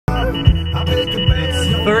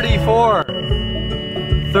34.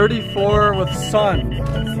 34 with sun.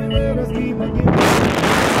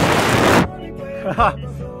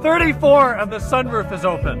 34 and the sunroof is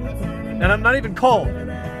open. And I'm not even cold.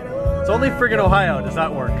 It's only friggin' Ohio. Does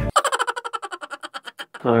that work?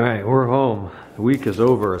 Alright, we're home. The week is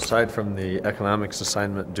over, aside from the economics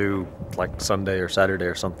assignment due like Sunday or Saturday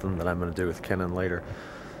or something that I'm going to do with Kenan later.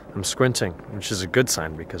 I'm squinting, which is a good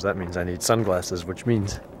sign because that means I need sunglasses, which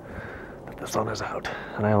means that the sun is out.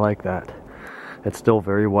 And I like that. It's still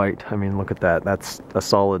very white. I mean, look at that. That's a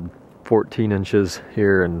solid 14 inches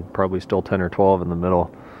here and probably still 10 or 12 in the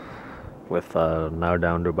middle, with now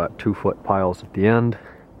down to about 2-foot piles at the end.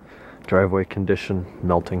 Driveway condition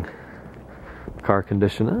melting. Car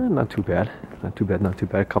condition, not too bad. Not too bad, not too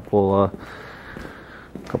bad. Couple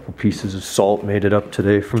pieces of salt made it up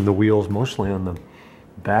today from the wheels, mostly on the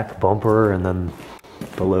back bumper and then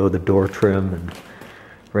below the door trim and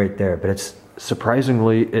right there. But it's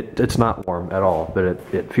surprisingly, it's not warm at all, but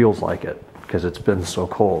it feels like it because it's been so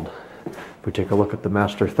cold. If we take a look at the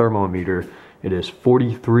master thermometer, it is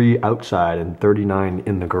 43 outside and 39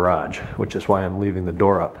 in the garage, which is why I'm leaving the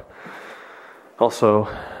door up. Also,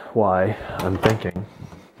 why I'm thinking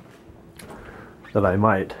that I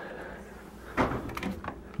might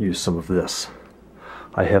use some of this.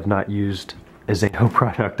 I have not used a Zano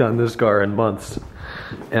product on this car in months,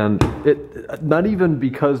 and it not even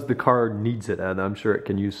because the car needs it, and I'm sure it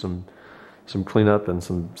can use some cleanup and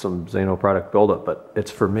some Zano product buildup, but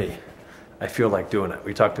it's for me. I feel like doing it.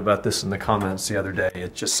 We talked about this in the comments the other day.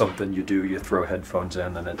 It's just something you do. You throw headphones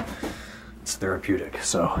in and it's therapeutic.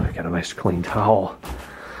 So I got a nice clean towel.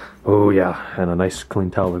 Oh yeah, and a nice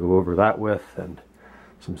clean towel to go over that with, and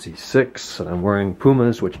some C6, and I'm wearing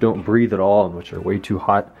Pumas, which don't breathe at all and which are way too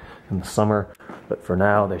hot in the summer, but for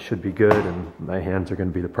now they should be good, and my hands are going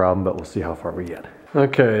to be the problem, but we'll see how far we get.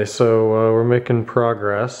 Okay, so we're making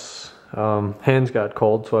progress. Hands got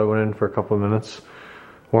cold, so I went in for a couple of minutes,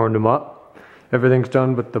 warmed them up. Everything's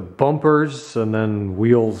done but the bumpers, and then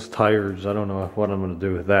wheels, tires. I don't know what I'm going to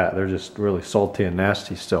do with that. They're just really salty and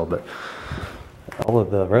nasty still, but all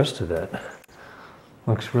of the rest of it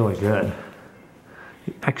looks really good.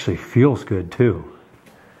 It actually feels good too.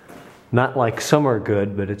 Not like summer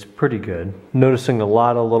good, but it's pretty good. Noticing a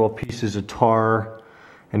lot of little pieces of tar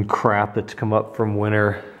and crap that's come up from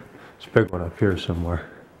winter. There's a big one up here somewhere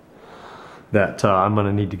that I'm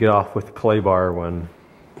gonna need to get off with the clay bar when,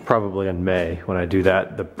 probably in May, when I do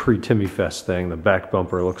that, the pre-Timmy Fest thing. The back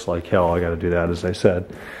bumper looks like hell. I gotta do that, as I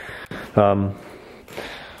said.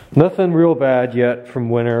 Nothing real bad yet from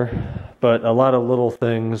winter, but a lot of little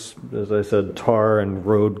things, as I said, tar and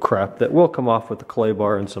road crap that will come off with the clay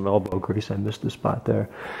bar and some elbow grease. I missed a spot there.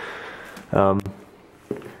 So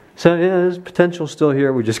yeah, there's potential still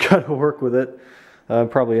here. We just gotta work with it.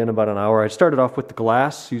 Probably in about an hour. I started off with the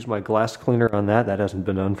glass, used my glass cleaner on that. That hasn't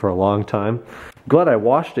been done for a long time. Glad I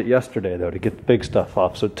washed it yesterday though to get the big stuff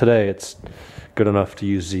off. So today it's good enough to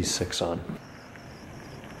use Z6 on.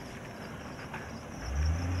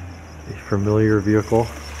 A familiar vehicle. A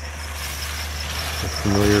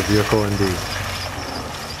familiar vehicle indeed.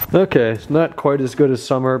 Okay, it's not quite as good as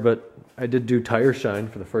summer, but I did do tire shine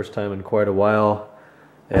for the first time in quite a while,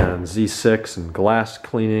 and Z6 and glass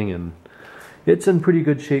cleaning, and it's in pretty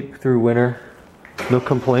good shape through winter. No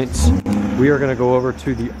complaints. We are gonna go over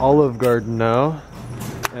to the Olive Garden now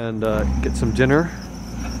and get some dinner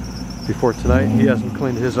before tonight. He hasn't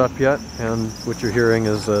cleaned his up yet, and what you're hearing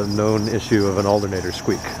is a known issue of an alternator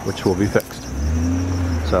squeak, which will be fixed.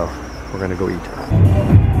 So we're gonna go eat.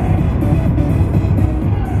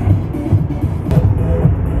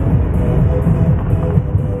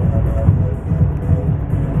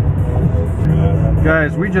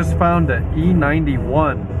 Guys, we just found an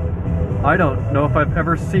E91. I don't know if I've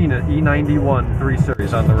ever seen an E91 3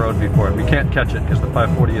 Series on the road before, and we can't catch it because the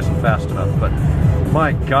 540 isn't fast enough, but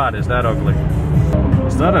my God, is that ugly.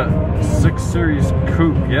 Is that a 6 Series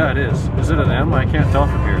coupe? Yeah, it is. Is it an M? I can't tell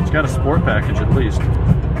from here. It's got a sport package at least.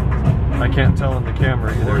 I can't tell in the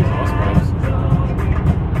camera either.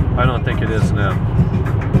 I don't think it is an M.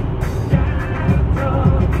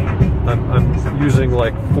 I'm using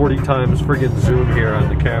like 40 times friggin' zoom here on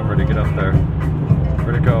the camera to get up there.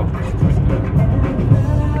 Where'd it go?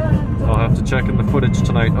 I'll have to check in the footage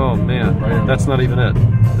tonight. Oh man, that's not even it.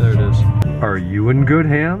 There it is. Are you in good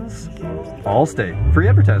hands? Allstate. Free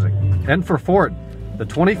advertising. And for Ford. The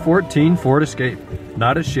 2014 Ford Escape.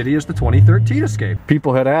 Not as shitty as the 2013 Escape.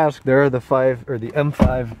 People had asked, there are the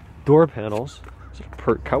M5 door panels.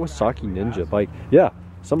 Per Kawasaki Ninja bike. Yeah,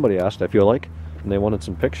 somebody asked, I feel like. And they wanted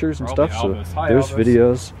some pictures and stuff, so there's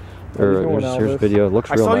videos. Here's video. It looks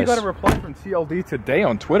real nice. I saw you got a reply from TLD today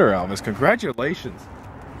on Twitter, Elvis. Congratulations.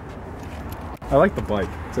 I like the bike.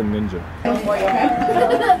 It's a Ninja.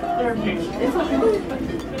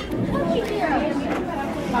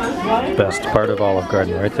 Best part of Olive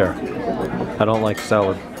Garden right there. I don't like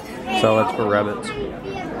salad. Salad's for rabbits.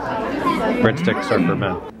 Breadsticks are for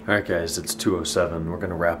men. Alright guys, it's 2:07. We're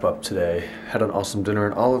gonna wrap up today. Had an awesome dinner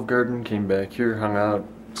in Olive Garden, came back here, hung out,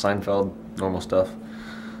 Seinfeld, normal stuff.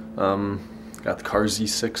 Got the car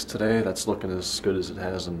Z6 today. That's looking as good as it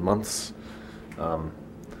has in months.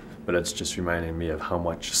 But it's just reminding me of how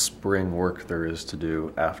much spring work there is to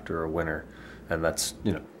do after a winter. And that's,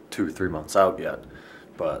 you know, 2 or 3 months out yet.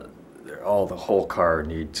 But the whole car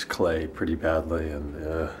needs clay pretty badly, and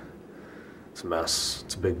it's a mess.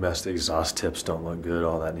 It's a big mess. The exhaust tips don't look good.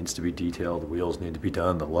 All that needs to be detailed. The wheels need to be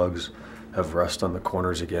done. The lugs have rust on the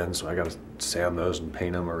corners again, so I gotta sand those and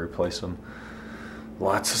paint them or replace them.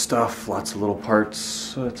 Lots of stuff, lots of little parts.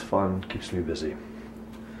 So it's fun, keeps me busy.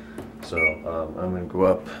 So I'm gonna go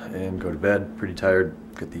up and go to bed. Pretty tired.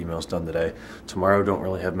 Get the emails done today. Tomorrow, don't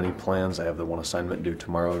really have many plans. I have the one assignment due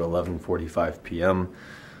tomorrow at 11:45 p.m.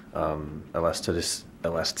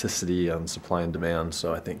 Elasticity on supply and demand.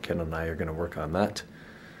 So I think Ken and I are gonna work on that.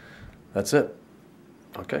 That's it.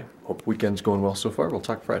 Okay. Hope weekend's going well so far. We'll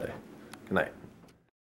talk Friday. Good night.